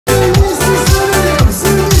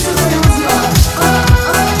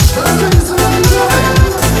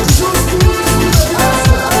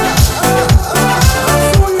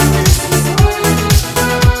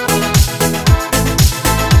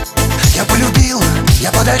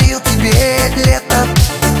Я подарил тебе лето,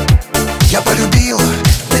 я полюбил,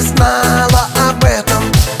 ты знала об этом.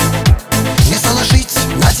 Не стало жить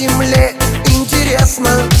на земле интересно.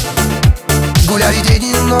 Гуляли день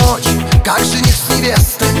и ночь, как жених с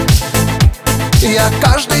невестой. Я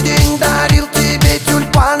каждый день дарил тебе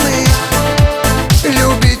тюльпаны.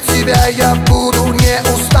 Любить тебя я буду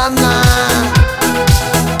неустанно.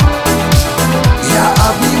 Я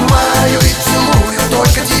обнимаю и целую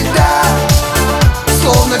только тебя,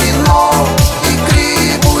 словно вино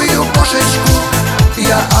игривую кошечку.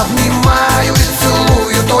 Я обнимаю и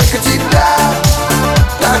целую только тебя,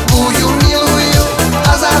 такую милую,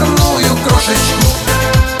 озорную крошечку.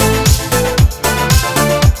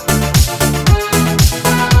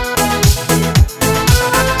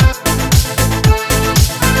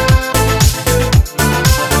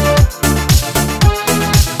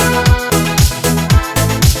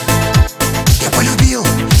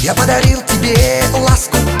 Я подарил тебе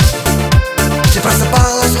ласку. Ты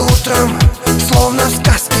просыпалась утром, словно в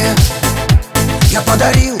сказке. Я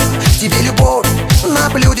подарил тебе любовь на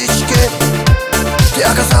блюдечке. Ты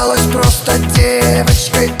оказалась просто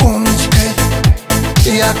девочкой, умничкой.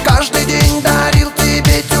 Я каждый день дарил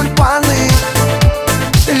тебе тюльпаны.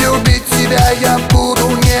 Любить тебя я буду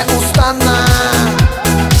неустанно.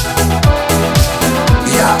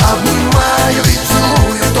 Я обнимаю и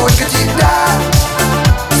целую только тебя,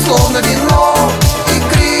 словно вино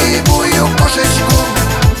игривую кошечку.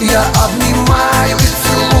 Я обнимаю и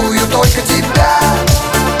целую только тебя,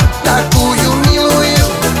 такую милую,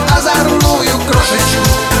 озорную крошечку.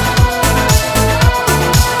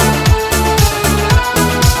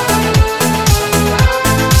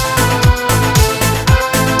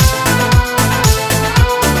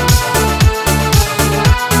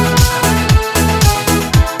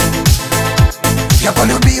 Я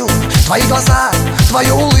полюбил твои глаза,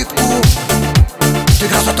 твою улыбку. Ты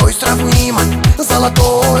красотой сравнима с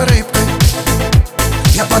золотой рыбкой.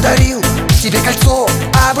 Я подарил тебе кольцо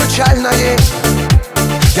обручальное.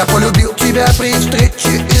 Я полюбил тебя при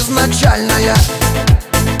встрече изначальная.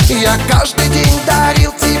 Я каждый день дарил